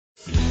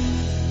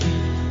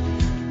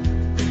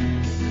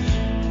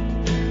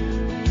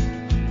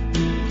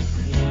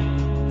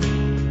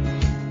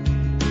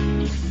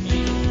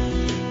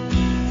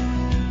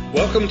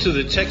Welcome to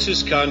the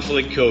Texas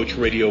Conflict Coach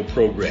radio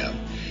program.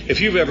 If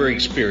you've ever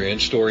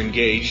experienced or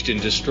engaged in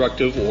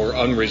destructive or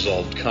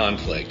unresolved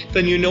conflict,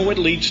 then you know it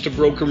leads to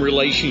broken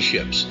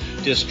relationships,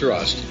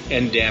 distrust,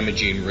 and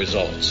damaging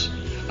results.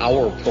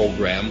 Our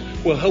program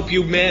will help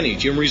you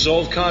manage and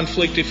resolve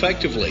conflict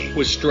effectively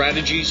with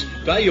strategies,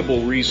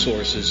 valuable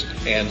resources,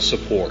 and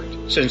support.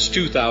 Since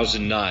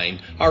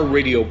 2009, our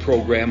radio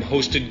program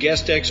hosted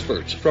guest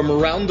experts from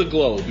around the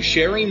globe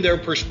sharing their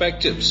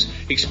perspectives,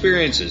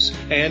 experiences,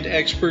 and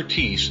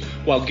expertise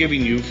while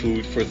giving you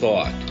food for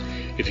thought.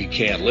 If you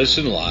can't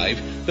listen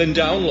live, then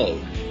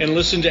download and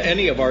listen to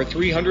any of our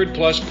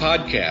 300-plus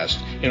podcasts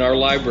in our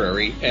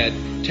library at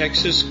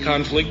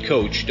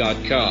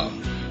texasconflictcoach.com.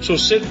 So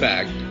sit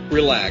back,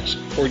 relax,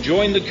 or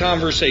join the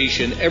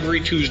conversation every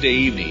Tuesday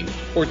evening,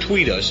 or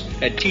tweet us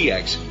at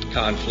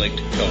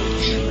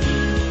TXConflictCoach.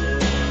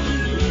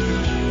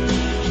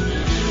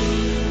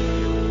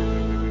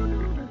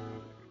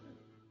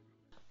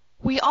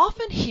 We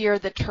often hear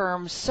the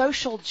term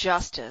social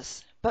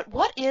justice, but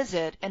what is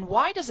it and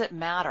why does it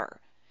matter?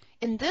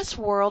 In this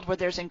world where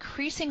there's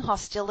increasing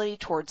hostility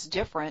towards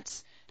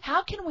difference,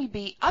 how can we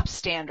be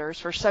upstanders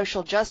for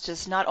social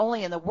justice not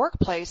only in the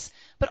workplace,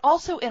 but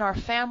also in our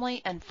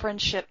family and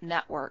friendship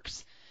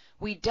networks?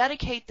 We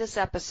dedicate this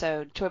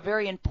episode to a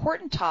very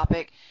important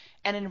topic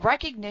and in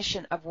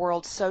recognition of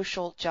World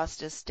Social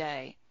Justice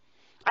Day.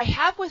 I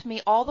have with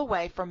me all the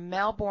way from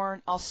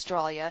Melbourne,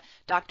 Australia,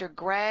 Dr.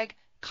 Greg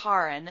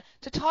Curran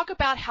to talk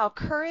about how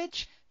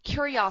courage,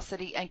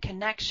 curiosity, and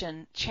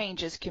connection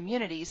changes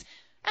communities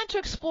and to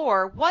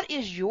explore what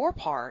is your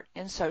part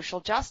in social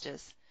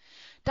justice.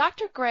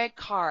 Dr. Greg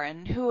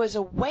Curran, who has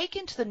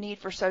awakened to the need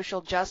for social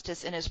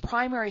justice in his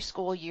primary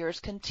school years,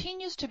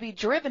 continues to be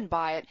driven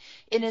by it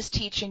in his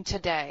teaching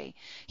today.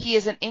 He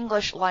is an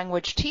English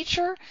language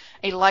teacher,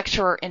 a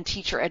lecturer in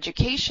teacher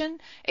education,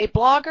 a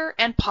blogger,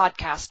 and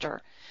podcaster.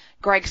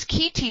 Greg's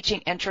key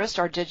teaching interests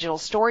are digital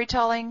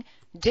storytelling,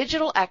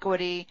 digital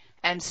equity,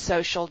 and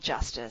social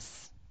justice.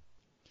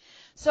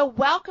 So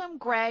welcome,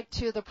 Greg,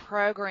 to the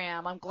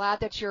program. I'm glad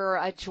that you're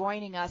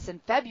joining us in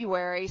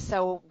February,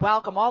 so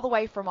welcome all the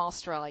way from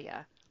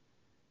Australia.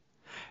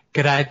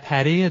 G'day,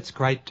 Patty. It's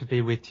great to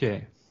be with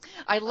you.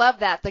 I love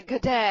that, the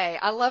g'day.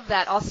 I love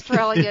that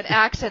Australian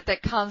accent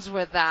that comes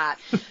with that.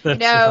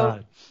 That's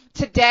right.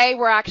 Today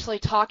we're actually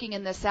talking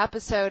in this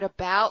episode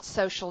about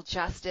social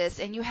justice,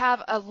 and you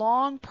have a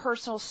long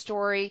personal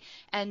story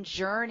and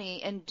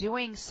journey in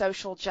doing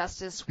social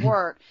justice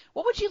work.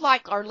 What would you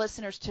like our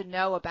listeners to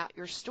know about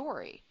your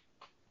story?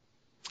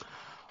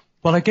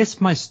 Well, I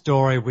guess my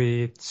story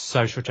with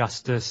social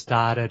justice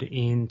started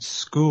in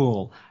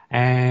school,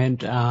 and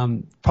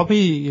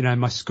probably,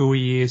 my school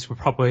years were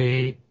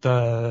probably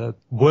the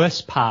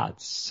worst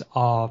parts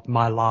of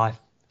my life.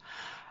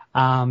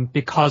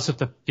 Because of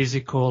the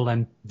physical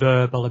and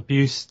verbal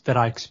abuse that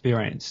I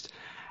experienced.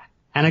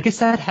 And I guess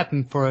that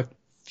happened for a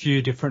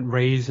few different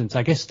reasons.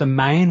 I guess the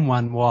main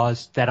one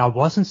was that I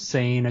wasn't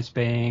seen as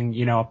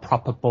being, a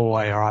proper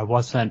boy, or I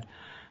wasn't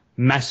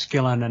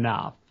masculine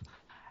enough.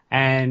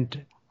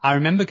 And I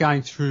remember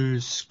going through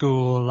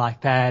school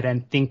like that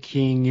and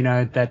thinking,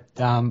 that,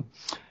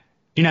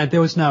 there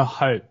was no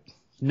hope,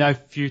 no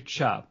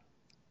future,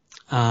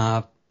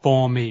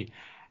 for me.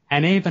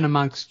 And even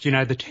amongst,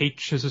 the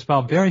teachers as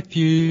well, very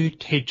few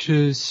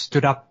teachers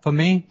stood up for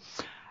me.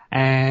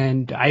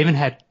 And I even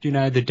had,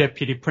 the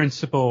deputy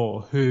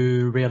principal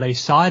who really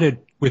sided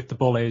with the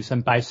bullies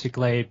and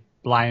basically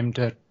blamed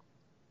it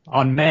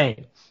on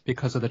me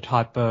because of the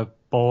type of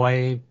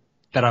boy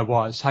that I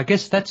was. So I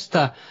guess that's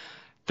the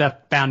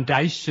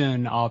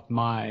foundation of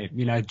my,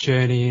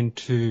 journey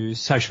into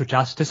social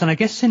justice. And I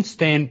guess since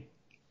then,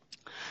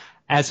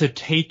 as a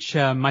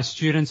teacher, my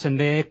students and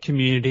their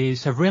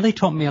communities have really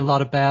taught me a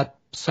lot about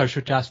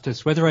social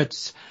justice, whether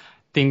it's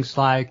things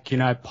like,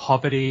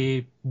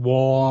 poverty,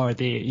 war,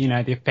 the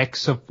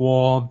effects of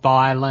war,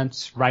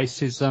 violence,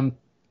 racism,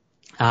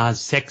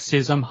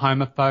 sexism,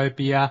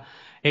 homophobia,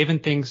 even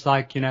things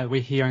like, we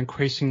hear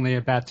increasingly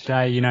about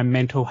today,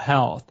 mental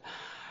health.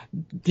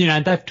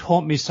 They've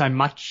taught me so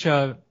much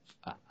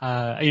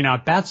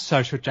about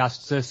social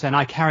justice, and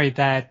I carry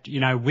that,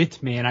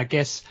 with me. And I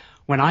guess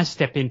when I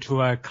step into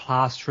a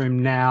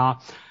classroom now,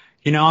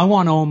 I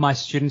want all my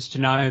students to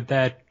know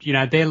that,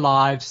 their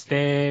lives,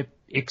 their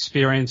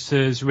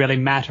experiences really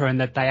matter and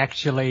that they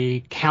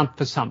actually count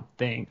for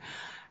something.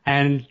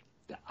 And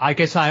I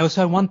guess I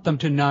also want them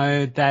to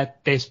know that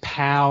there's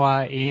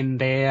power in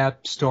their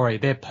story,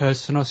 their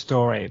personal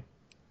story.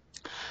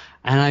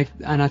 And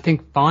I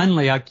think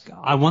finally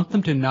I want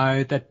them to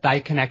know that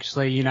they can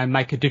actually,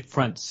 make a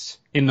difference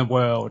in the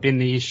world, in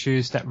the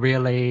issues that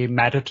really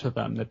matter to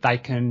them, that they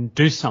can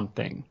do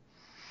something.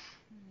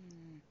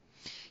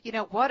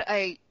 What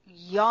a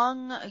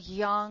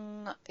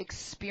young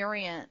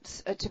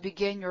experience to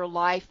begin your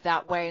life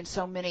that way, and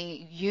so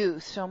many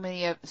youth, so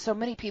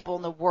many people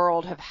in the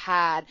world have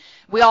had.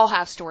 We all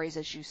have stories,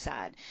 as you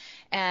said,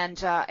 and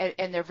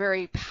they're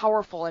very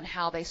powerful in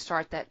how they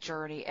start that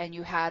journey. And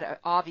you had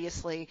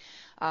obviously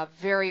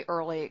very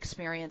early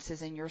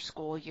experiences in your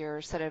school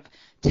years that have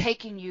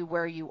taken you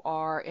where you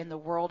are in the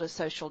world of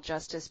social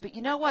justice. But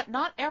you know what?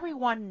 Not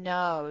everyone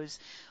knows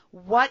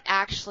what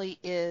actually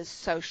is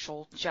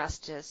social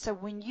justice. So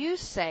when you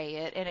say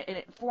it, and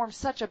it forms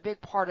such a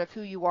big part of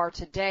who you are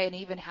today and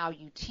even how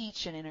you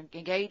teach and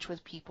engage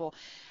with people,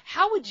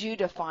 how would you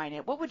define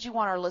it? What would you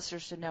want our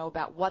listeners to know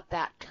about what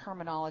that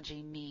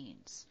terminology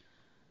means?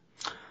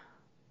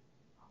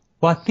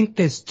 Well, I think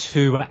there's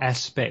two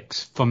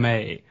aspects for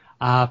me.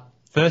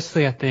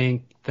 Firstly, I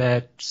think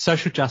that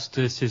social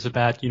justice is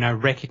about,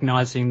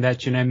 recognizing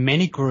that,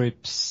 many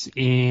groups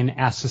in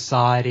our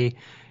society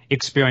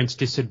experience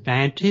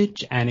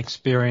disadvantage and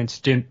experience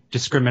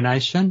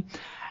discrimination,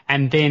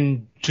 and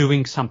then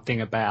doing something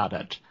about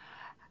it.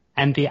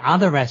 And the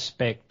other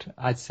aspect,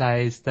 I'd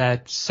say, is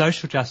that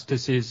social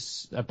justice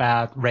is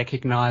about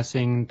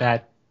recognizing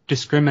that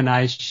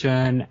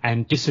discrimination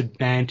and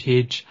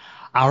disadvantage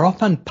are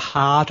often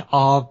part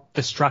of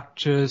the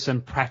structures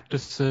and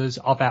practices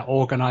of our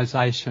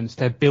organisations.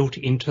 They're built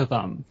into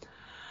them.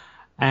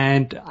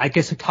 And I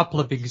guess a couple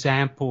of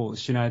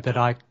examples, that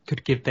I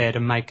could give there to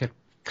make it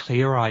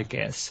clear, I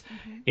guess,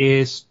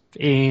 is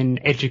in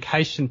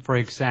education, for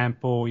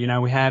example,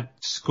 we have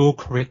school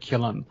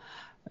curriculum,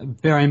 a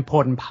very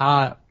important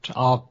part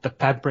of the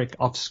fabric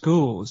of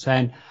schools.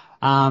 And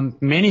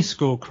many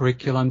school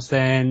curriculums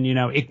then,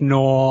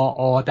 ignore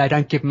or they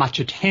don't give much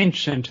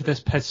attention to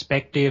the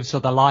perspectives or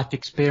the life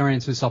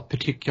experiences of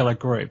particular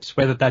groups,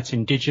 whether that's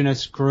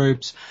Indigenous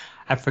groups,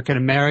 African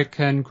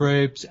American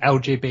groups,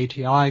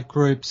 LGBTI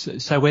groups.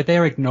 So where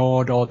they're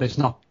ignored or there's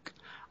not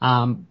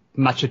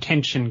much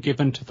attention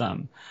given to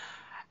them.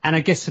 And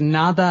I guess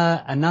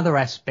another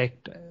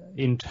aspect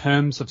in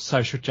terms of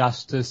social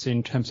justice,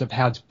 in terms of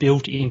how it's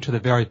built into the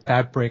very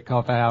fabric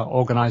of our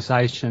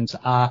organisations,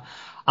 are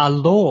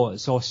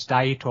laws or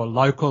state or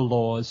local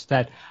laws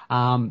that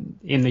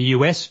in the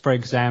US, for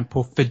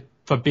example,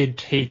 forbid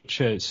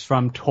teachers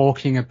from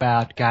talking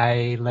about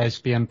gay,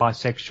 lesbian,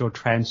 bisexual,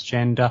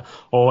 transgender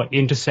or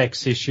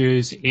intersex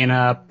issues in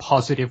a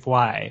positive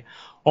way,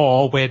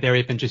 or where they're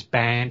even just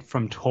banned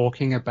from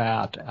talking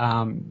about,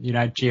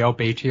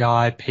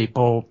 GLBTI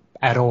people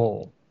at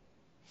all.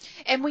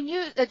 And when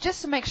you,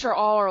 just to make sure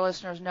all our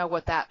listeners know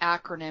what that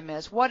acronym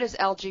is, what is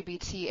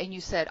LGBT? And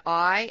you said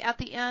I at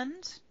the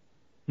end?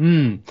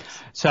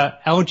 So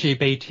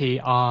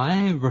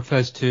LGBTI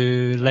refers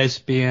to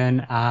lesbian,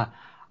 gay,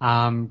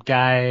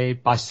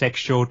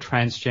 bisexual,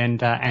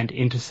 transgender, and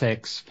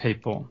intersex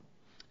people.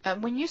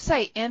 When you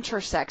say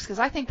intersex, because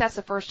I think that's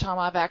the first time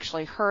I've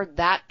actually heard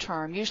that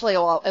term. Usually it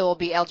will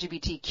be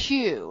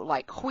LGBTQ,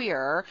 like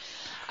queer.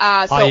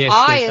 Yes,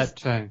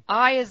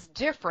 I is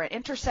different.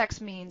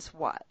 Intersex means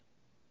what?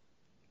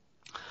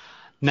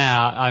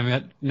 Now,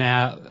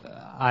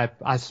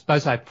 I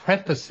suppose I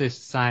preface this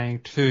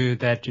saying too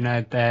that,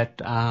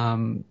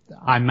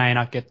 I may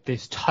not get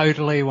this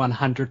totally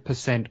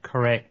 100%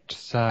 correct.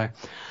 So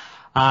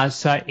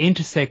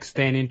intersex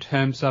then in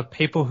terms of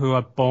people who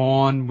are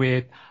born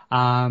with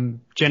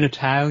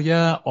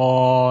genitalia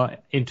or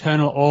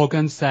internal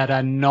organs that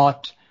are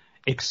not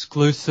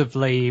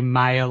exclusively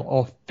male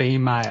or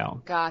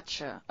female.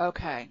 Gotcha.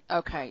 Okay.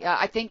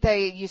 I think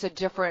they use a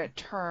different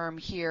term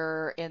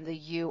here in the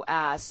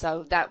U.S.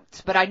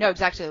 But I know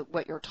exactly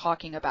what you're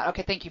talking about.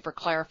 Okay, thank you for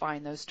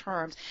clarifying those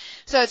terms.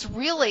 So it's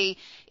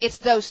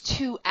those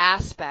two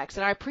aspects,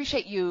 and I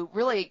appreciate you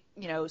really,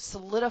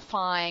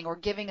 solidifying or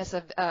giving us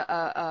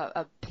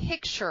a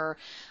picture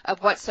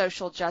of what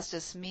social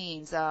justice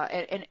means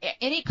in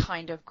any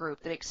kind of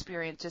group that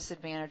experience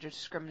disadvantage or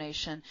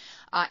discrimination,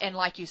 and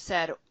like you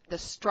said, the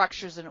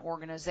structures and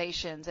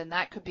organizations, and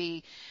that could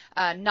be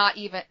not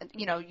even,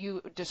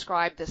 you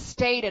described the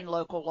state and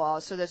local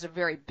laws, so there's a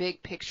very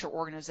big picture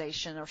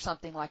organization or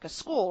something like a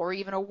school or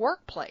even a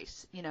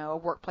workplace,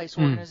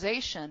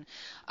 organization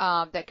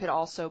that could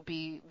also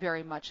be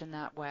very much in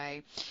that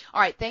way. All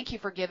right, thank you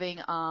for giving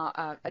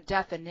a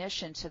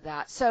definition to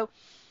that. So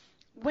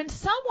when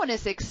someone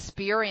is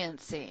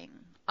experiencing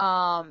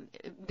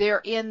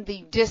they're in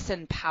the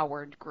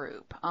disempowered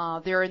group,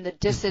 they're in the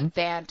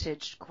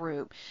disadvantaged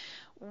group,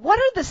 what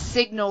are the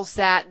signals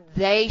that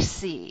they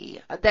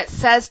see that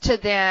says to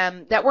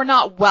them that we're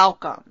not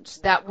welcomed,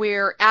 that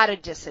we're at a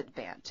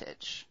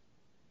disadvantage?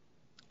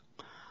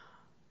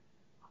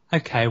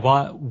 Okay,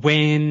 well,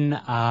 when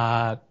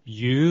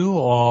you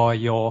or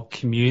your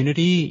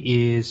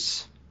community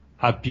is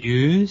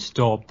abused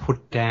or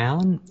put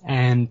down,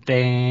 and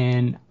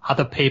then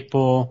other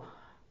people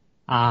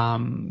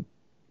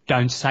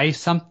don't say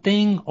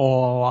something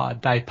or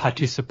they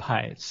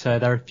participate. So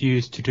they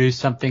refuse to do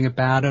something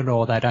about it,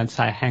 or they don't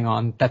say, hang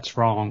on, that's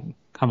wrong.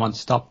 Come on,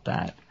 stop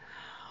that.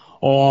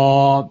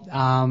 Or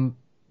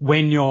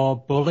when you're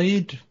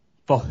bullied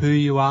for who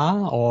you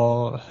are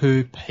or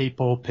who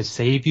people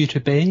perceive you to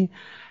be,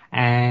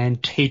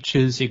 and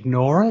teachers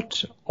ignore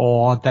it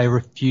or they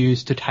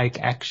refuse to take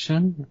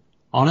action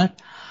on it.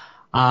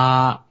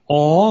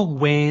 Or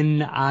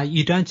when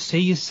you don't see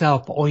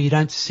yourself or you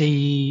don't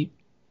see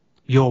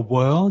your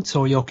worlds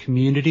or your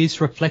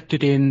communities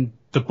reflected in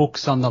the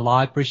books on the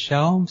library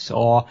shelves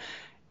or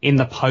in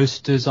the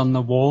posters on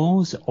the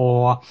walls,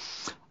 or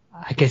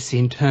I guess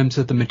in terms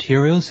of the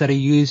materials that are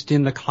used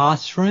in the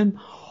classroom.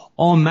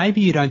 Or maybe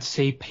you don't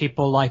see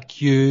people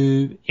like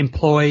you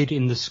employed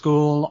in the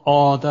school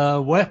or the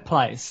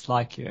workplace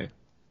like you.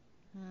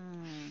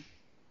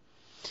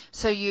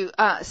 So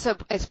so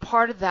as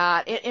part of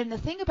that, and the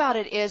thing about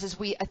it is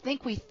I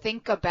think we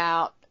think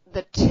about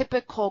the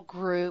typical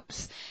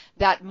groups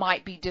that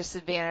might be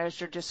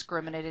disadvantaged or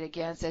discriminated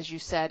against, as you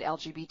said,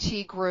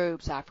 LGBT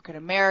groups, African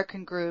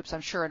American groups.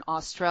 I'm sure in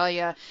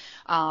Australia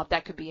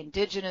that could be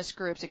indigenous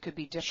groups. It could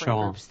be different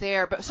groups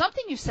there. But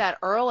something you said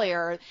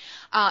earlier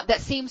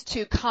that seems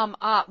to come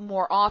up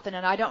more often,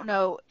 and I don't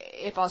know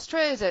if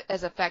Australia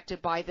is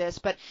affected by this,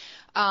 but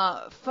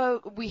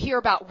we hear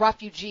about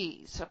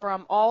refugees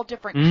from all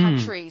different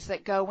countries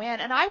that go in,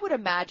 and I would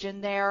imagine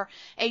they're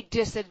a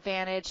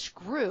disadvantaged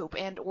group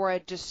or a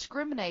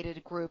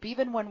discriminated group.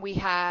 Even when we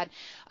had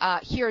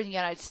here in the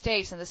United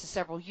States, and this is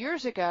several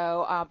years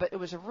ago, but it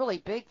was a really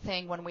big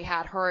thing when we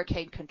had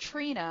Hurricane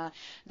Katrina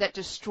that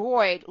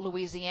destroyed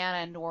Louisiana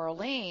and New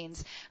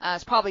Orleans.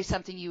 It's probably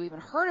something you even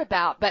heard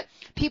about, but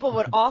people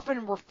would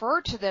often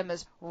refer to them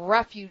as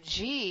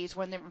refugees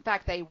when in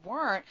fact they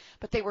weren't,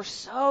 but they were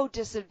so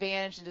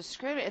disadvantaged and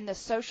discriminated, and the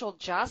social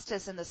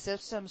justice and the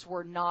systems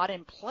were not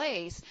in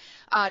place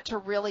to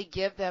really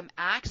give them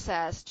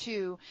access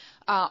to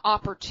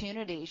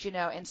opportunities,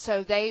 and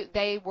so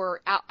they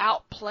were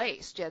outplaced.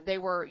 They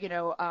were,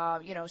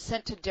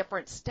 sent to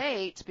different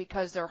states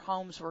because their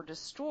homes were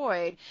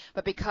destroyed,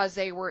 but because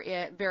they were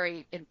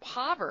very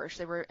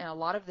impoverished, and a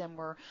lot of them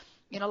were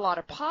in a lot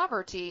of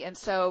poverty, and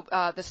so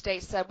the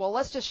state said, well,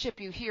 let's just ship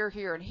you here,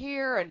 here, and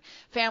here, and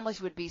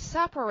families would be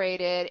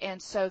separated,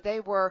 and so they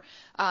were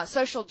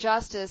social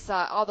justice,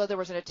 although there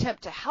was an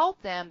attempt to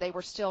help them, they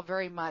were still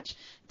very much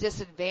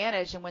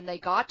disadvantaged, and when they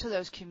got to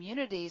those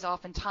communities,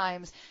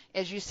 oftentimes,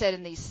 as you said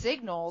in these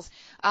signals,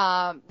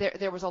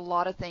 there was a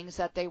lot of things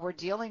that they were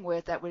dealing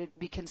with that would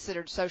be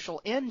considered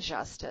social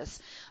injustice.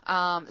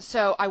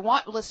 So I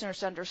want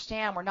listeners to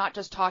understand we're not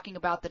just talking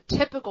about the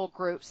typical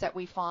groups that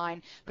we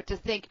find, but to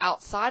think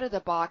outside of the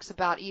box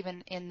about,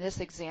 even in this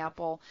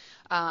example,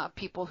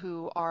 people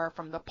who are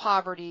from the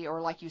poverty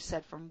or, like you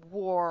said, from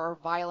war or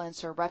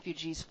violence or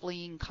refugees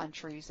fleeing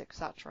countries,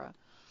 etc.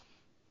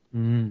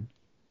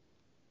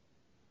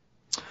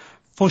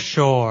 For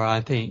sure. I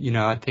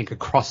think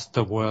across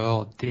the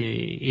world,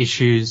 the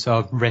issues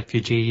of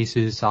refugees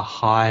is a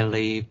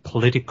highly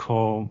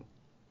political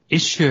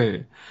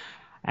issue.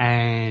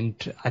 And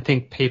I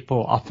think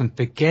people often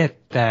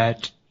forget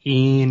that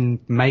in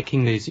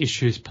making these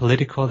issues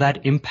political,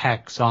 that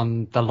impacts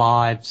on the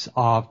lives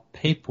of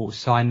people.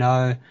 So I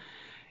know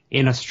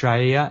in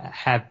Australia,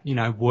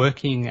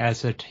 working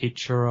as a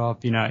teacher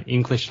of,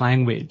 English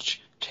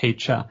language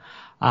teacher,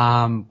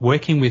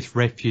 working with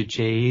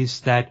refugees,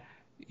 that,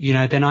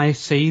 then I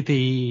see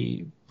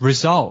the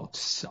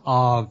results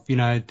of,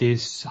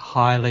 this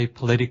highly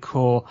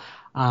political,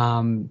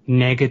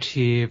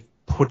 negative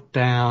put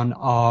down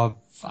of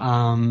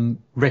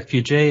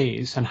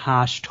refugees and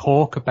harsh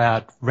talk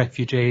about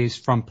refugees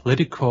from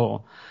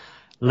political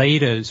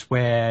leaders,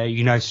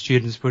 where,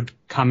 students would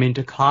come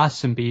into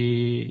class and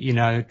be,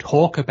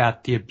 talk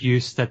about the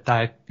abuse that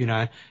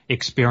they've,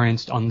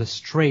 experienced on the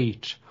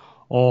street.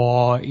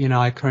 Or,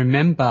 I can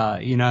remember,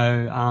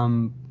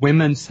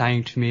 women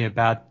saying to me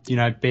about,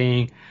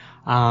 being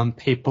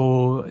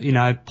people,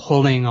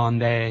 pulling on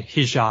their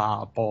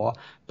hijab, or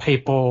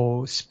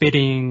people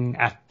spitting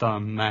at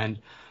them. And,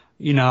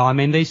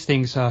 these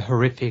things are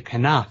horrific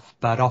enough,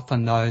 but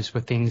often those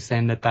were things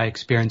then that they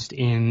experienced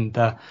in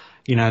the,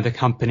 the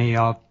company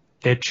of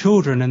their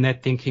children, and they're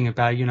thinking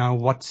about,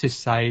 what's this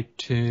say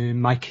to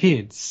my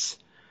kids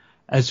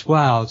as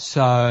well.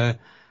 So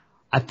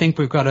I think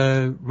we've got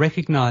to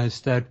recognize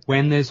that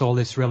when there's all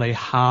this really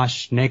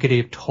harsh,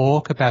 negative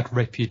talk about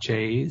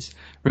refugees,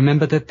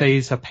 remember that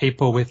these are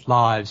people with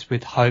lives,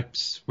 with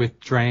hopes, with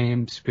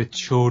dreams, with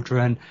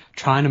children,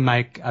 trying to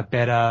make a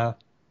better,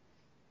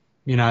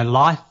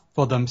 life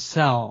for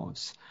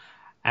themselves.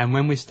 And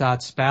when we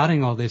start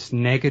spouting all this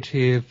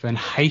negative and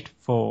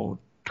hateful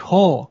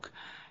talk,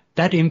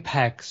 that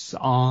impacts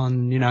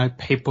on,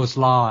 people's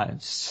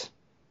lives,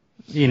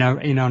 in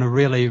a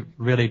really,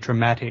 really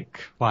dramatic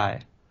way.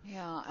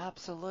 Yeah,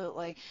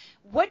 absolutely.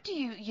 What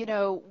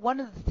do one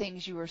of the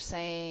things you were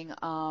saying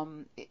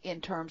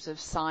in terms of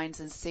signs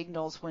and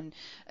signals, when,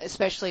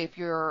 especially if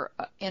you're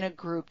in a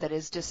group that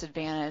is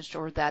disadvantaged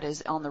or that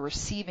is on the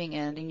receiving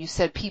end, and you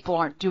said people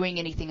aren't doing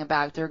anything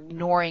about it, they're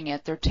ignoring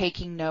it, they're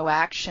taking no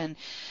action.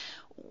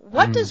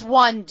 what does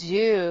one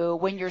do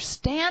when you're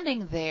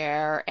standing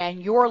there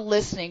and you're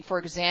listening, for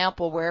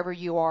example, wherever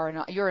you are,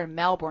 and you're in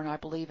Melbourne, I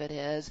believe it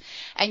is,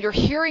 and you're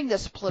hearing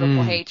this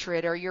political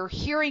hatred, or you're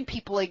hearing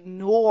people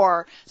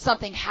ignore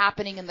something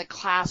happening in the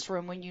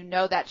classroom when you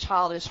know that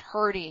child is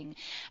hurting,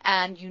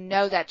 and you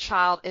know that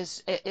child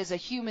is a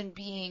human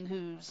being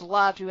who's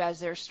loved, who has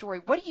their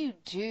story. What do you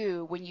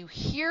do when you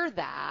hear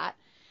that?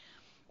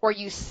 Or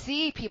you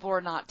see people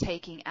are not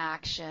taking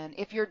action,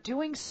 if you're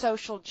doing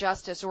social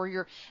justice, or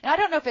and I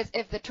don't know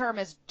if the term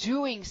is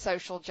doing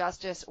social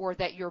justice or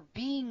that you're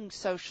being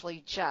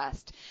socially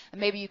just,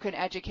 and maybe you can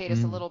educate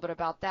us a little bit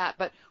about that,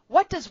 but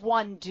what does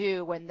one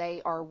do when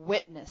they are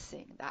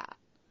witnessing that?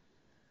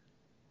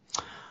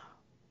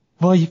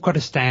 Well, you've got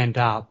to stand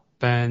up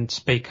and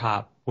speak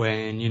up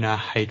when,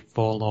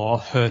 hateful or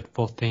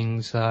hurtful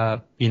things,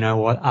 are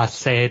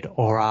said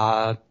or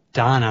are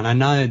done. And I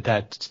know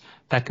that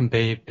can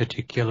be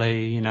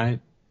particularly,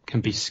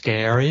 can be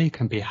scary,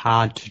 can be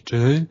hard to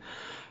do.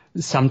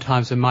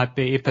 Sometimes it might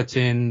be, if it's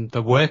in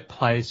the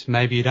workplace,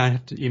 maybe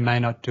you may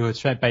not do it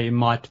straight, but you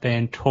might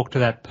then talk to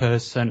that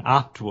person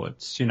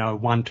afterwards,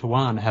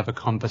 one-to-one, have a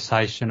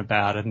conversation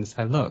about it and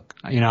say, look,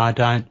 I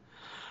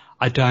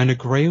don't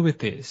agree with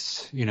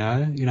this,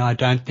 I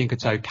don't think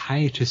it's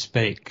okay to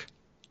speak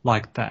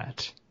like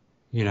that.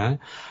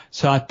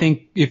 So I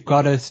think you've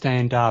got to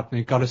stand up and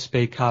you've got to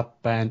speak up.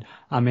 And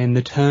I mean,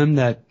 the term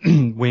that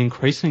we're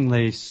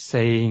increasingly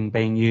seeing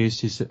being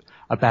used is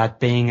about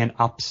being an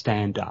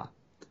upstander.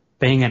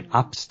 Being an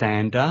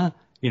upstander,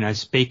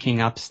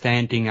 speaking up,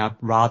 standing up,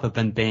 rather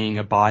than being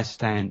a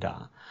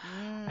bystander.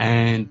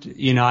 And,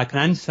 I can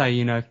only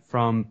say,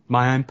 from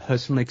my own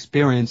personal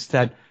experience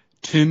that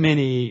too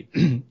many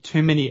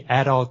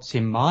adults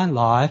in my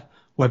life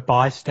were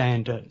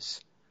bystanders.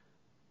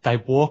 They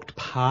walked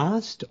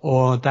past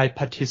or they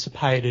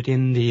participated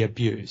in the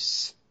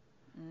abuse.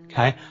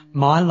 Okay.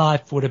 My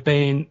life would have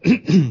been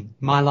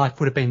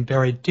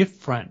very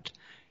different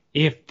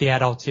if the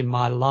adults in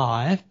my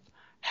life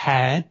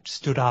had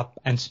stood up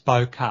and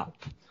spoke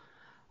up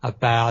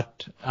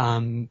about,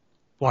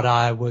 what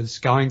I was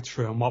going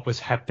through and what was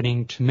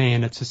happening to me.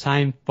 And it's the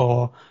same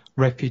for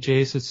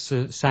refugees. It's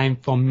the same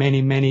for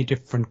many, many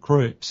different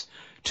groups.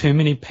 Too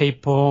many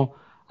people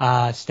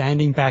are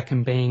standing back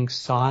and being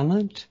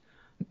silent.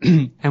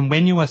 And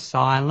when you are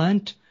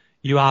silent,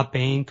 you are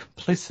being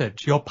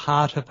complicit. You're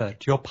part of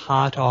it. You're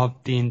part of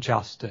the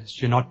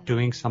injustice. You're not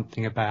doing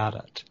something about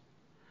it.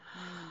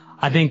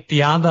 I think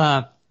the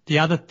other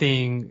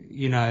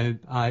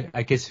thing,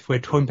 I guess if we're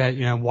talking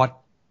about, what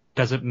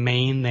does it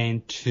mean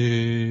then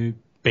to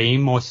be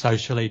more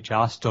socially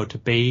just or to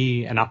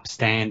be an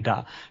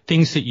upstander,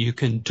 things that you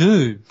can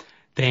do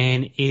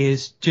then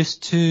is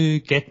just to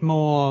get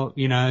more,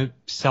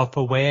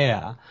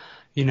 self-aware.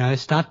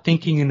 Start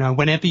thinking,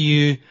 whenever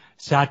you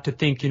start to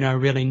think,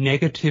 really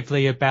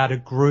negatively about a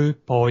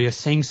group, or you're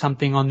seeing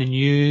something on the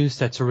news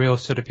that's a real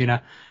sort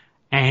of,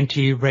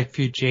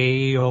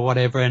 anti-refugee or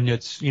whatever, and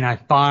it's,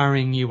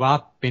 firing you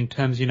up in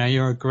terms,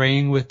 you're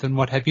agreeing with and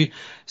what have you,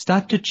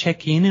 start to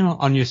check in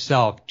on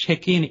yourself.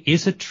 Check in,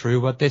 is it true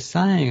what they're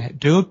saying?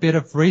 Do a bit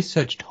of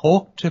research,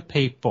 talk to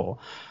people,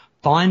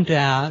 find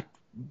out,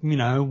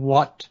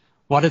 what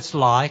it's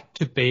like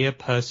to be a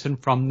person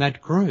from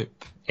that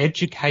group.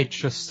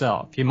 Educate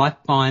yourself. You might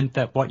find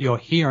that what you're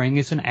hearing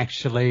isn't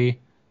actually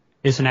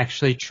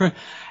true.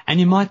 And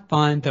you might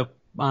find that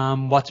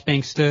what's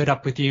being stirred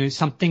up with you is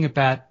something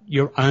about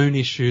your own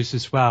issues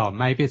as well.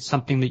 Maybe it's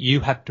something that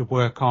you have to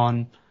work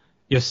on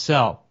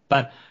yourself.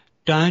 But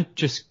don't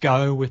just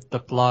go with the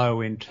flow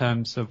in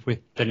terms of with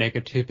the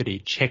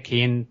negativity. Check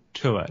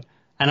into it.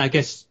 And I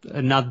guess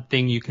another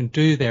thing you can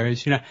do there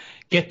is,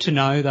 get to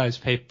know those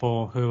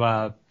people who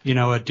are,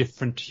 are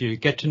different to you.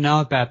 Get to know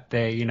about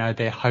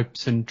their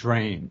hopes and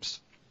dreams,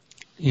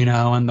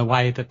 and the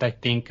way that they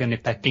think. And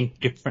if they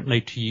think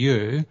differently to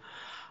you,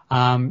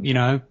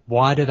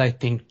 why do they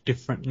think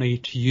differently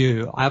to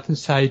you? I often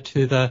say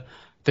to the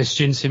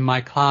students in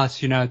my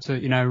class, it's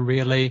a,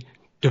 really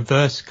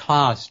diverse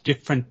class,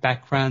 different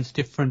backgrounds,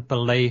 different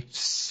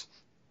beliefs,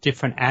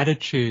 different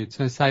attitudes.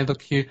 And I say,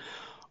 look,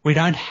 we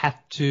don't have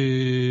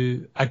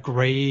to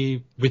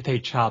agree with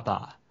each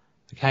other,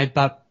 okay?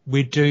 But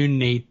we do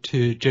need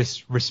to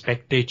just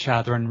respect each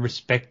other and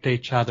respect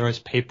each other as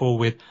people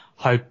with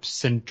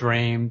hopes and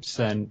dreams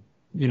and,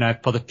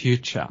 for the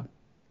future.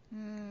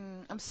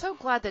 I'm so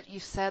glad that you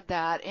said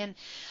that. And,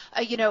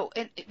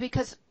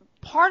 because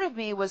part of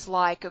me was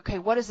like, okay,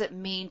 what does it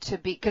mean to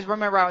be, because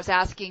remember I was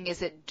asking,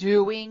 is it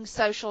doing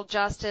social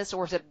justice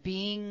or is it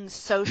being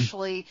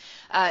socially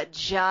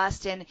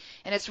just? And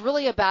it's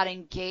really about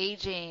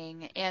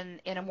engaging in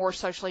a more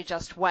socially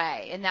just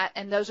way.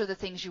 And those are the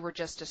things you were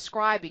just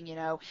describing,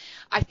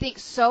 I think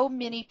so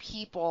many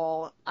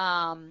people,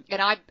 and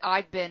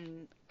I've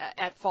been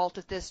at fault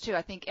at this too.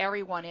 I think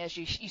everyone is.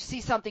 You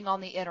see something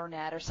on the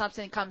internet, or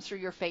something comes through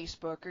your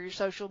Facebook or your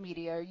social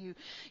media, or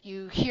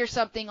you hear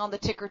something on the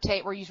ticker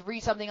tape, or you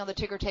read something on the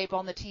ticker tape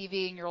on the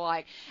TV, and you're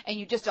like, and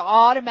you just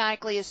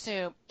automatically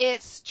assume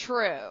it's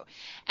true.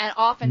 And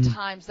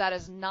oftentimes that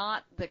is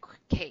not the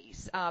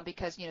case,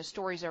 because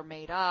stories are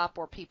made up,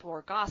 or people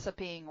are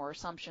gossiping, or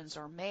assumptions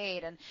are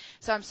made. And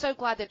so I'm so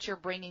glad that you're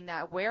bringing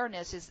that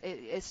awareness.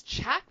 Is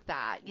check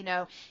that.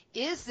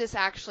 Is this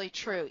actually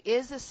true?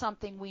 Is this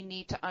something we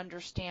need to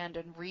understand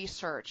and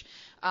research?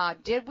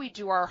 Did we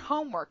do our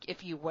homework,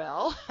 if you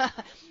will?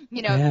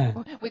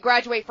 We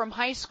graduate from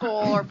high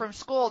school or from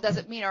school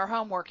doesn't mean our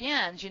homework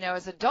ends.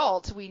 As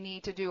adults, we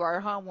need to do our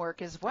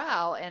homework as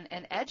well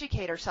and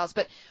educate ourselves.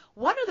 But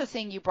one other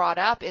thing you brought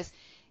up is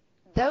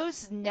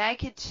those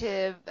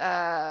negative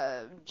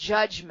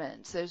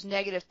judgments, those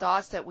negative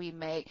thoughts that we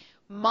make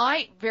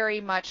might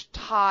very much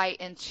tie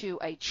into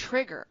a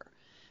trigger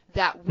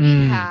that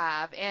we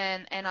have,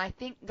 and I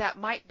think that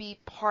might be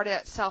part of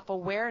that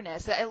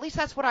self-awareness. At least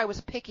that's what I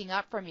was picking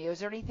up from you. Is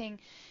there anything,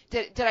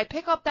 did I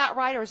pick up that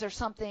right, or is there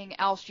something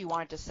else you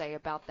wanted to say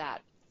about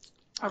that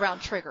around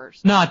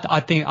triggers? No,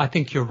 I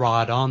think you're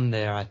right on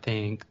there. I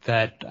think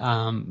that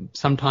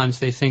sometimes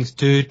these things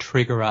do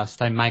trigger us.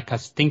 They make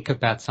us think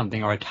about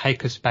something, or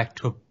take us back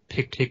to a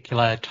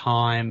particular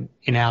time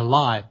in our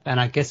life. And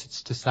I guess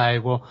it's to say,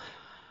 well,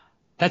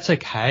 that's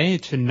okay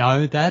to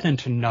know that and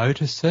to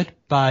notice it,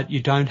 but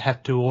you don't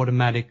have to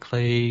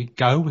automatically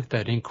go with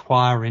it,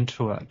 inquire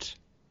into it.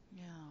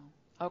 Yeah.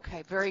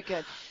 Okay, very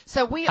good.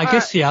 So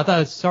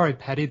Sorry,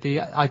 Patty,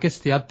 I guess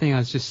the other thing I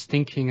was just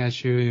thinking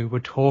as you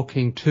were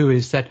talking too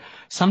is that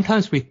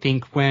sometimes we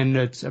think when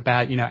it's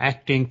about,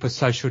 acting for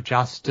social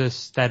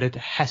justice, that it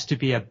has to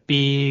be a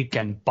big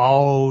and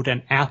bold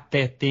and out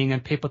there thing,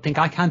 and people think,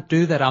 I can't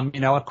do that. I'm,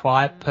 a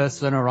quiet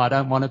person, or I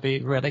don't want to be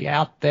really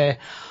out there.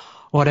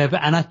 Whatever.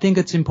 And I think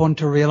it's important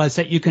to realize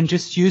that you can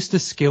just use the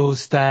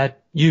skills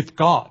that you've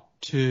got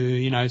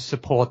to,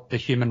 support the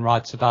human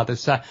rights of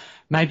others. So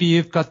maybe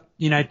you've got,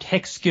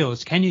 tech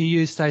skills. Can you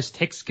use those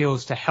tech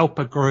skills to help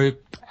a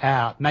group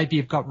out? Maybe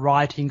you've got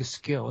writing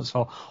skills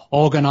or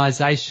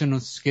organizational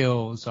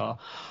skills, or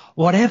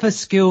whatever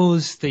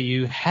skills that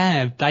you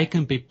have, they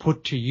can be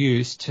put to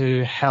use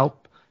to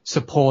help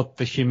support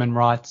the human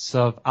rights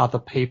of other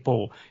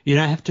people. You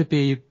don't have to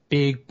be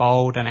big,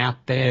 bold, and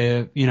out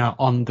there,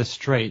 on the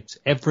streets.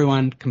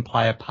 Everyone can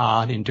play a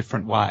part in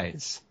different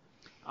ways.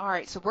 All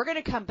right, so we're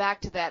going to come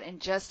back to that in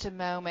just a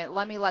moment.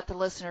 Let me let the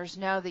listeners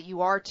know that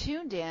you are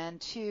tuned in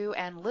to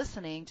and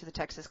listening to the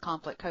Texas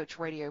Conflict Coach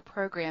radio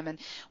program, and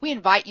we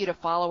invite you to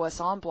follow us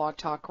on Blog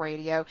Talk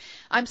Radio.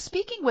 I'm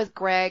speaking with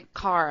Greg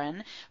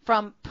Curran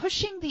from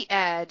Pushing the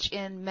Edge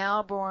in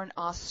Melbourne,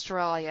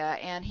 Australia,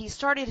 and he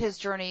started his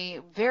journey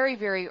very,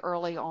 very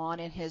early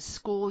on in his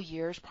school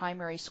years,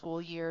 primary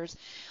school years,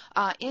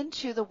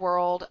 into the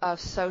world of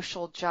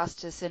social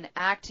justice and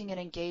acting and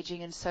engaging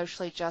in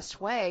socially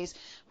just ways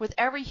with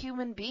every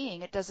human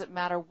being. It doesn't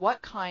matter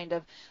what kind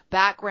of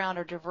background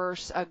or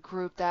diverse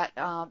group that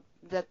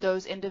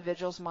those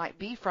individuals might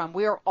be from.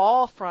 We are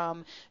all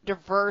from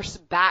diverse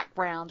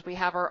backgrounds. We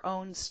have our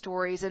own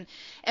stories.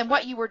 And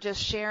what you were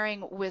just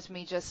sharing with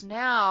me just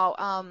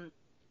now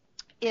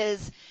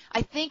is,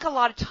 I think a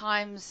lot of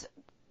times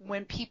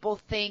when people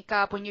think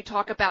when you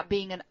talk about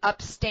being an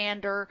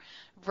upstander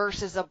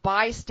versus a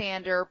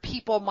bystander,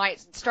 people might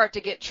start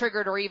to get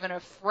triggered or even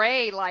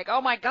afraid, like,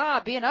 oh my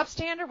God, be an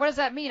upstander? What does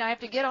that mean? I have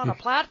to get on a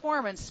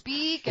platform and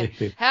speak and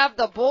have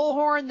the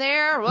bullhorn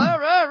there, rah,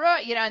 rah, rah,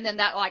 and then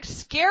that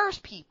scares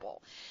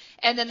people.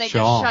 And then they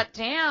just shut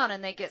down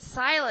and they get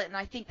silent. And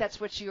I think that's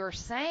what you're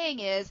saying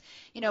is,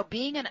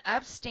 being an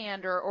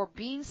upstander or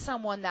being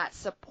someone that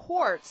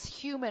supports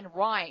human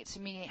rights,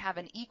 meaning have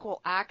an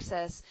equal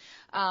access,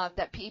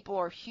 that people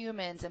are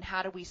humans, and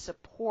how do we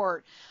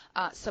support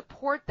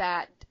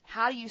that?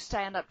 How do you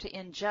stand up to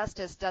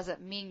injustice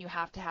doesn't mean you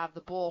have to have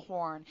the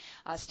bullhorn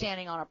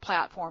standing on a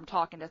platform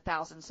talking to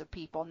thousands of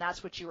people. And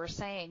that's what you were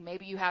saying.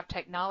 Maybe you have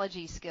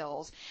technology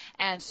skills,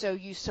 and so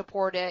you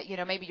support it.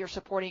 Maybe you're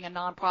supporting a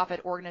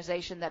nonprofit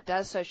organization that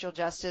does social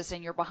justice,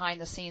 and you're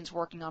behind the scenes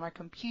working on a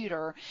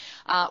computer,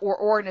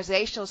 or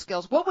organizational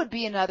skills. What would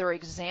be another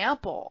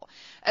example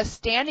of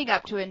standing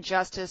up to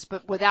injustice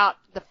but without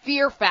the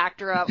fear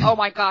factor of, oh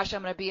my gosh,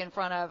 I'm going to be in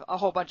front of a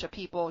whole bunch of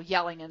people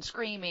yelling and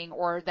screaming,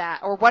 or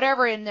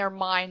whatever in their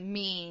mind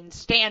means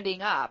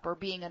standing up or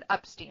being an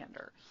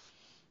upstander?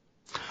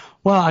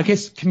 Well, I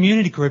guess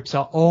community groups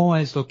are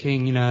always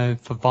looking,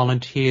 for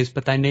volunteers,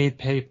 but they need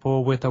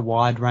people with a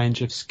wide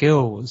range of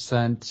skills.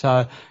 And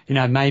so,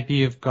 maybe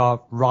you've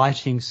got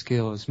writing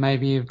skills,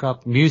 maybe you've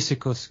got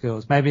musical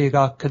skills, maybe you've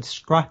got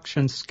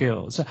construction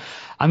skills.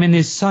 I mean,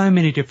 there's so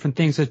many different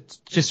things. It's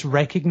just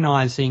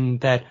recognizing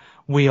that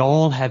we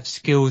all have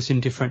skills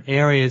in different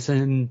areas,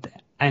 and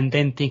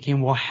then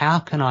thinking, well, how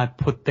can I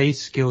put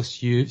these skills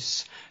to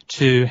use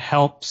to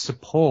help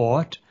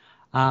support,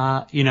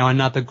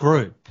 another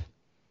group?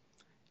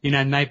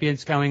 Maybe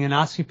it's going and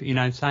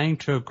asking, saying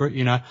to a group,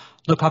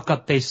 look, I've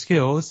got these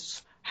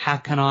skills. How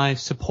can I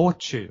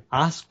support you?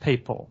 Ask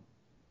people.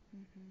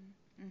 Mm-hmm.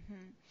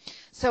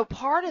 So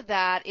part of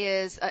that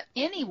is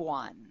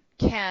anyone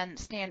can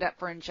stand up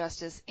for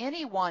injustice.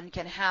 Anyone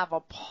can have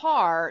a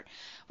part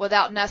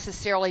without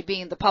necessarily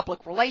being the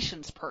public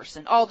relations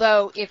person.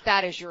 Although if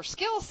that is your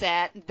skill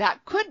set,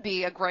 that could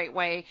be a great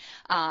way,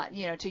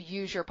 to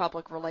use your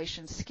public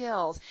relations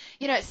skills.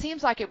 It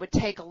seems like it would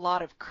take a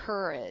lot of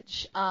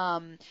courage.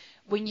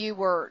 When you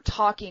were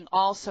talking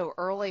also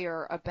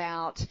earlier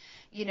about,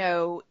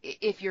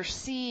 if you're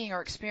seeing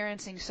or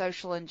experiencing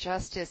social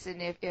injustice,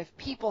 and if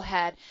people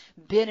had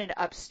been an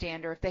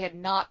upstander, if they had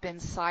not been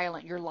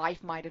silent, your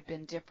life might have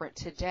been different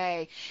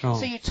today. Sure.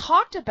 So you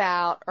talked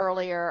about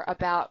earlier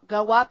about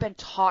go up and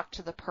talk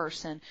to the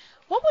person.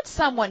 What would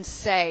someone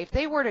say if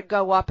they were to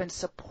go up and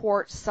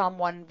support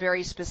someone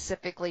very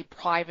specifically,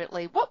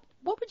 privately? What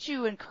would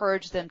you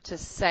encourage them to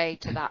say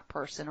to that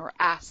person or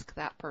ask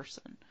that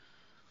person?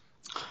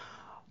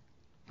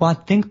 Well, I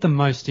think the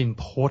most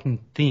important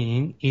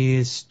thing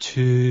is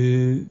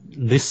to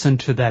listen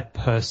to that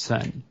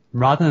person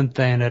rather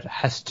than it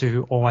has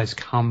to always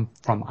come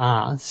from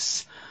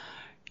us.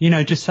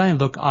 Just saying,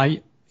 look,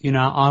 I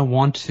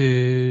want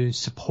to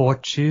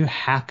support you.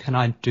 How can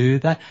I do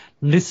that?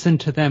 Listen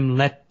to them,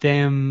 let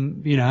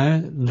them,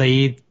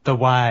 lead the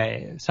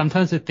way.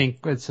 Sometimes I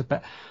think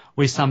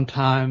we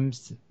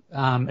sometimes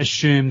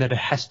assume that it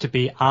has to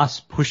be us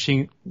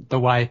pushing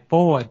the way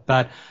forward,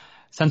 but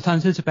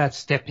sometimes it's about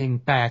stepping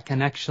back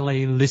and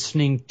actually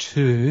listening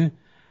to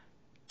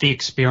the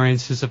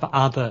experiences of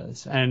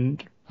others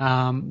and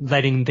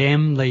letting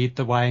them lead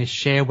the way,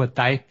 share what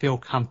they feel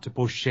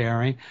comfortable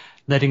sharing,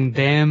 letting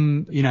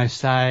them,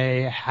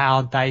 say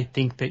how they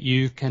think that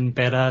you can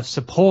better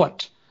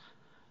support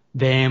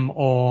them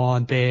or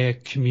their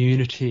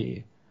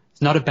community.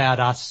 It's not about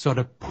us sort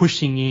of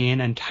pushing in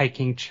and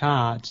taking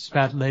charge. It's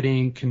about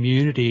letting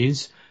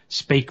communities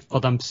speak for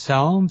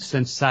themselves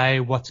and say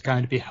what's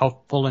going to be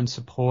helpful and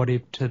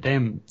supportive to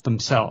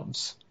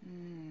themselves.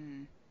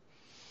 Mm.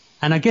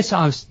 And I guess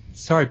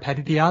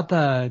Patty, the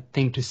other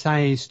thing to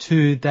say is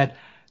too that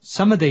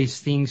some of these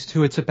things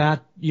too, it's about,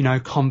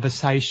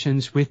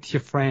 conversations with your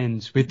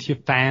friends, with your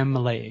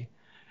family.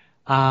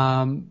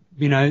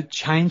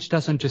 Change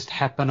doesn't just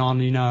happen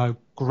on,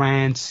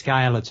 grand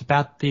scale. It's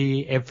about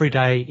the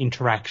everyday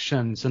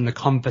interactions and the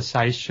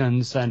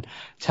conversations and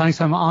telling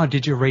someone, oh,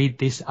 did you read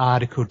this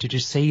article? Did you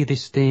see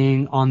this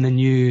thing on the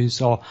news?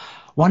 Or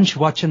why don't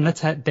you watch and let's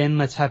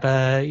have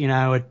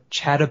a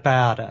chat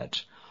about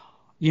it.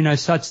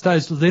 So it's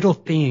those little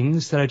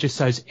things that are just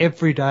those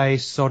everyday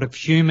sort of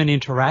human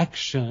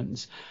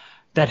interactions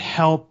that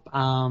help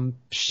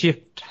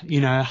shift,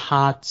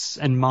 hearts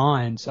and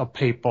minds of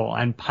people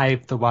and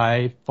pave the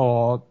way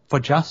for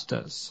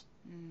justice.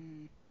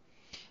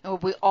 And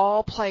we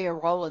all play a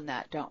role in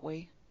that, don't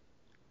we?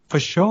 For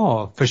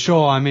sure.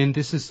 I mean,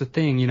 this is the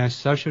thing,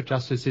 social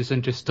justice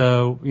isn't just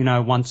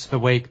once a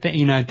week.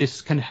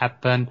 This can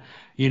happen,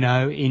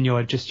 in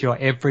your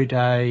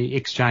everyday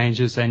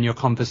exchanges and your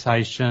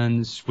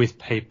conversations with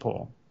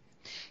people.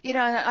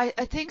 I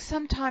think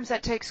sometimes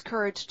that takes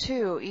courage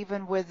too,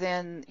 even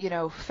within,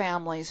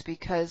 families,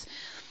 because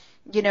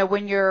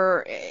when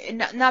you're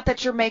not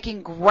that you're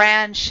making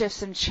grand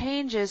shifts and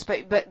changes,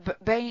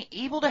 but being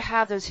able to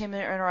have those human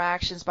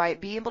interactions, by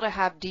being able to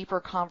have deeper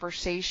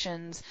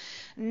conversations,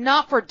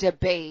 not for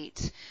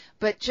debate,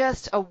 but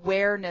just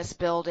awareness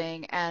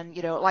building and,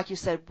 like you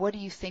said, what do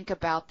you think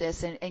about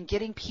this? And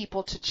getting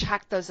people to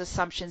check those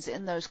assumptions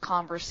in those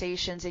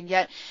conversations. And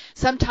yet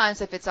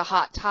sometimes if it's a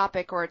hot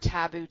topic or a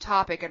taboo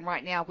topic, and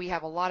right now we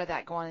have a lot of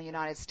that going on in the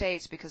United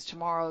States because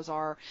tomorrow's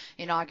our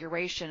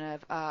inauguration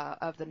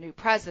of the new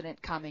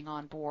president coming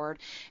on board.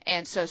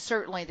 And so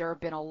certainly there have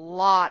been a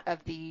lot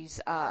of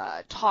these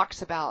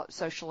talks about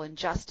social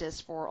injustice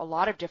for a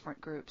lot of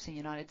different groups in the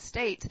United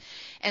States.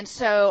 And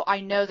so I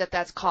know that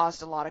that's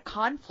caused a lot of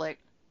conflict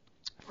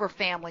for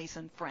families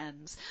and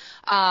friends,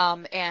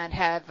 and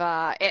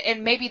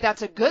maybe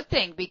that's a good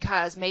thing,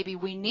 because maybe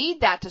we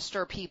need that to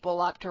stir people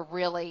up to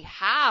really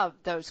have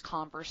those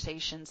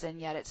conversations,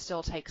 and yet it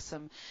still takes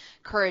some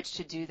courage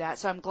to do that.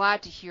 So I'm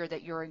glad to hear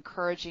that you're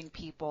encouraging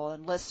people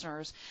and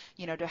listeners,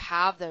 to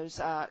have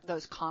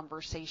those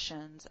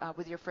conversations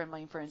with your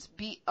family and friends.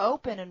 Be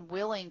open and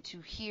willing to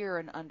hear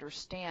and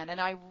understand. And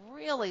I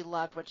really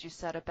loved what you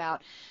said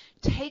about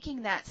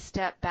taking that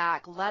step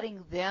back,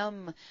 letting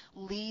them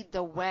lead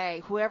the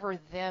way, whoever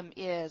them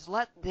is,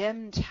 let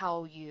them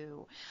tell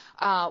you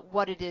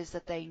what it is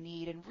that they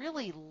need, and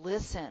really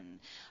listen,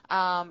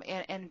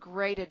 and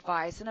great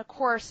advice. And of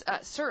course,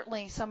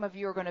 certainly some of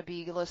you are going to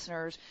be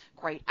listeners,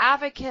 great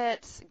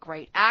advocates,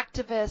 great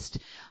activists,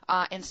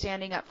 in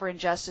standing up for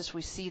injustice.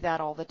 We see that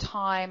all the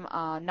time,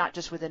 not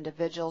just with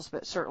individuals,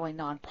 but certainly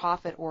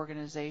nonprofit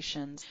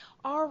organizations.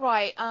 All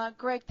right,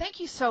 Greg,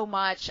 thank you so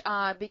much,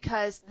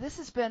 because this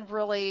has been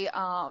really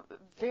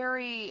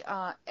very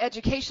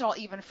educational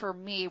even for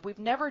me. We've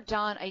never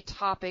done a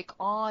topic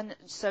on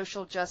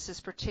social justice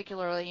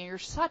particularly, and you're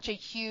such a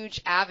huge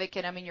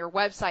advocate. I mean, your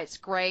website's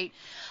great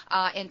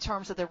in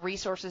terms of the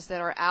resources that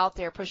are out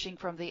there pushing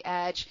from the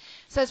edge.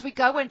 So as we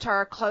go into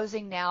our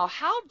closing now,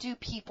 how do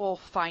people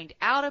find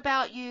out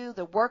about you,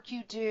 the work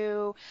you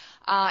do,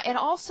 and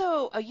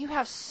also you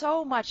have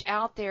so much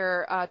out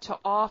there to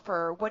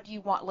offer. What do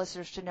you want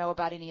listeners to know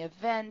about any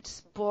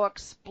events,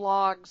 books,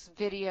 blogs,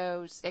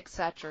 videos,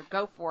 etc.?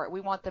 Go for it.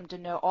 We want them to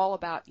know all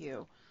about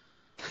you.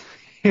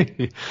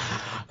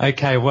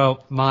 Okay,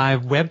 well, my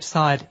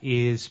website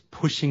is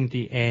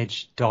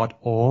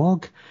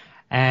pushingtheedge.org,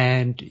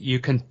 and you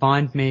can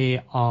find me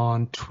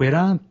on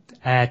Twitter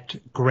at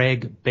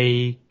Greg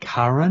B.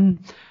 Curran,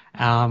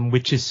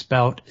 which is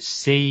spelled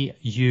Curran.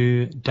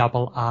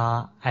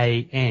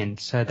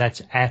 So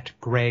that's at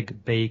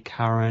Greg B.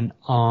 Curran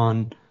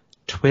on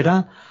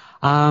Twitter.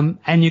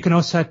 And you can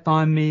also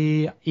find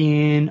me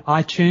in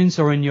iTunes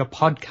or in your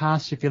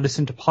podcast. If you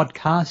listen to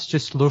podcasts,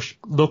 just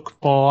look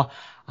for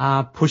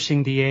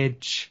Pushing the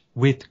Edge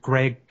with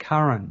Greg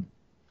Curran.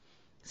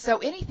 So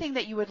anything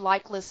that you would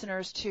like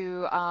listeners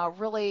to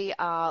really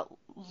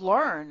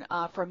learn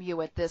from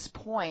you at this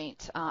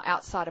point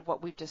outside of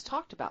what we've just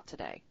talked about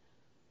today?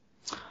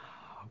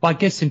 Well, I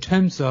guess in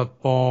terms of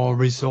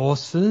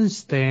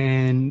resources,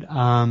 then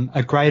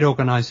a great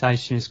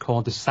organisation is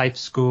called the Safe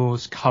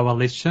Schools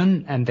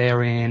Coalition, and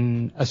they're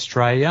in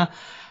Australia,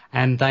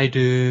 and they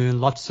do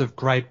lots of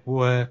great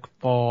work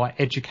for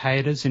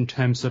educators in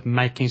terms of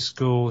making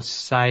schools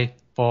safe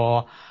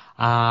for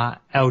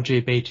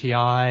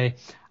LGBTI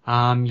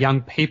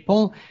young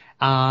people.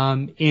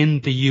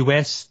 In the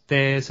US,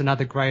 there's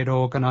another great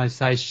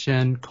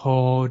organisation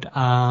called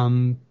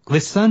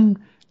GLYSEN,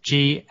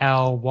 GLYSEN,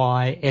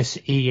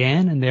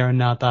 and they're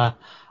another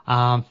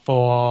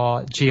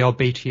for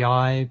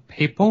GLBTI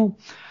people.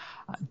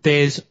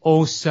 There's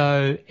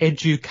also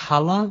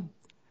EduColor,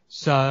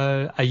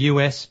 so a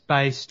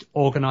US-based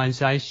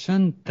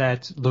organisation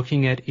that's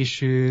looking at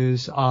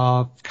issues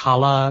of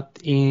colour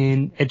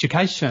in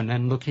education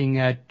and looking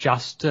at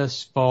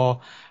justice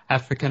for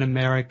African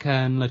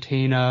American,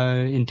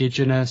 Latino,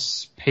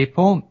 Indigenous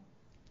people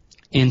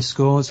in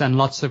schools, and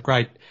lots of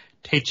great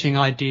teaching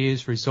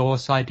ideas,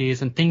 resource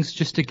ideas, and things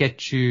just to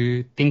get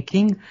you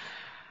thinking.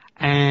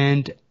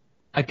 And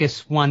I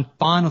guess one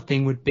final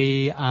thing would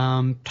be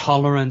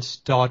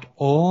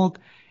tolerance.org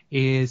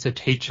is a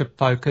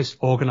teacher-focused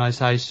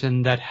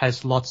organisation that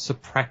has lots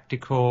of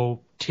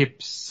practical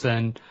tips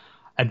and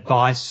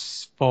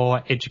advice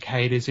for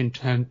educators in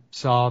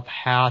terms of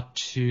how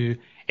to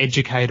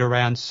educate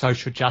around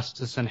social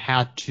justice and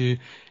how to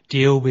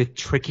deal with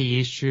tricky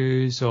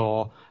issues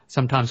or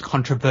sometimes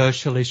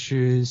controversial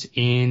issues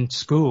in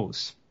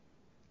schools.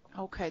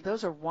 Okay,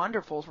 those are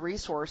wonderful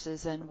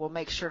resources, and we'll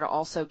make sure to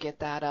also get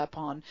that up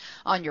on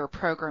your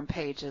program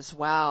page as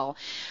well.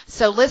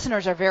 So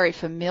listeners are very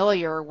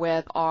familiar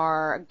with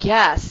our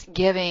guests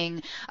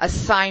giving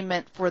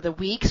assignment for the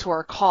weeks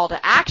or a call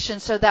to action,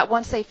 so that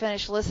once they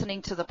finish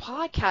listening to the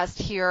podcast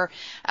here,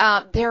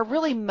 they're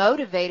really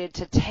motivated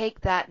to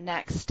take that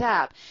next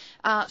step.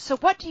 So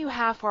what do you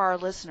have for our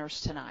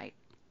listeners tonight?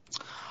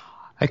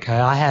 Okay,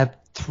 I have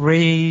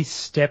 3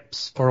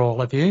 steps for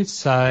all of you.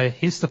 So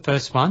here's the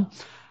first one.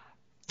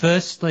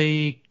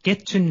 Firstly,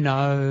 get to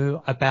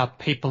know about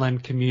people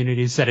and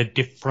communities that are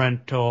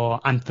different or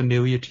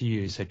unfamiliar to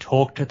you. So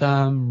talk to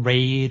them,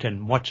 read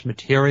and watch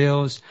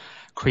materials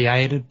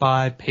created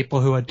by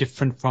people who are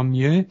different from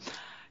you.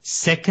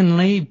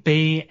 Secondly,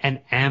 be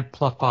an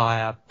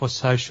amplifier for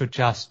social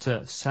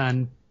justice.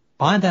 And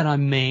by that I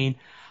mean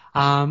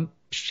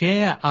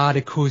share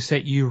articles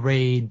that you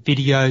read,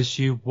 videos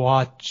you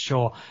watch,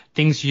 or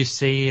things you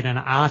see in an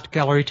art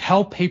gallery.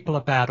 Tell people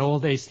about all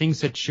these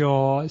things that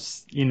you're,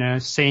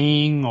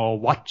 seeing or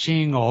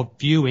watching or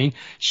viewing.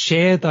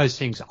 Share those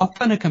things.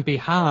 Often it can be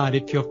hard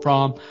if you're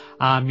from,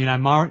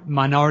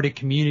 minority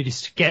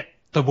communities to get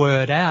the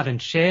word out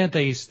and share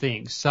these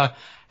things. So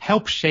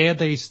help share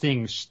these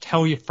things.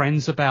 Tell your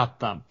friends about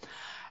them.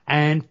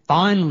 And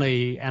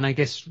finally, and I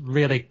guess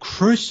really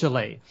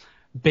crucially,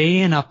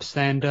 be an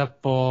upstander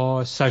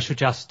for social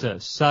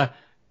justice. So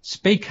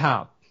speak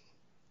up,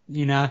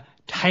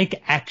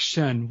 take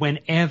action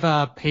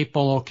whenever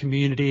people or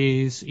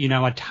communities,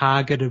 are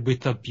targeted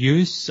with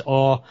abuse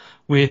or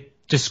with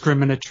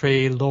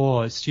discriminatory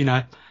laws.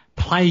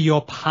 Play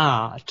your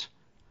part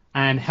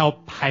and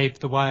help pave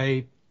the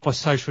way for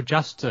social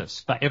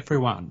justice for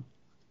everyone.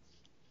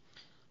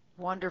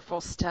 Wonderful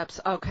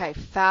steps. Okay,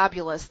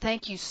 fabulous.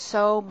 Thank you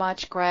so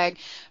much, Greg,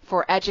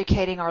 for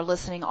educating our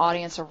listening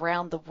audience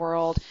around the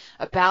world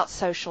about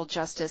social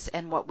justice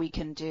and what we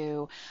can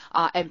do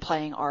and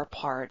playing our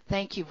part.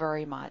 Thank you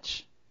very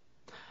much.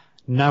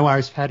 No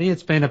worries, Patty.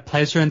 It's been a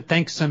pleasure, and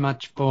thanks so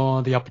much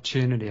for the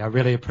opportunity. I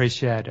really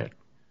appreciate it.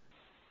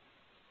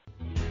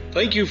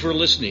 Thank you for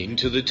listening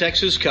to the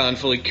Texas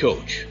Conflict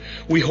Coach.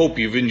 We hope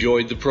you've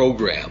enjoyed the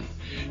program.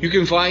 You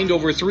can find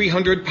over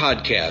 300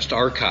 podcasts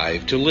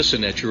archived to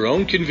listen at your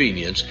own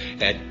convenience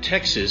at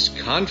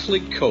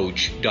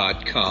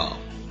texasconflictcoach.com.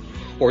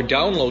 or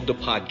download the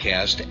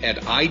podcast at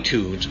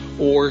iTunes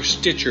or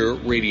Stitcher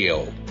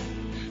Radio.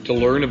 To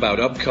learn about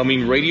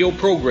upcoming radio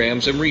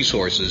programs and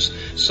resources,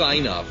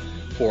 sign up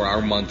for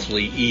our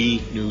monthly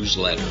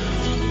e-newsletter.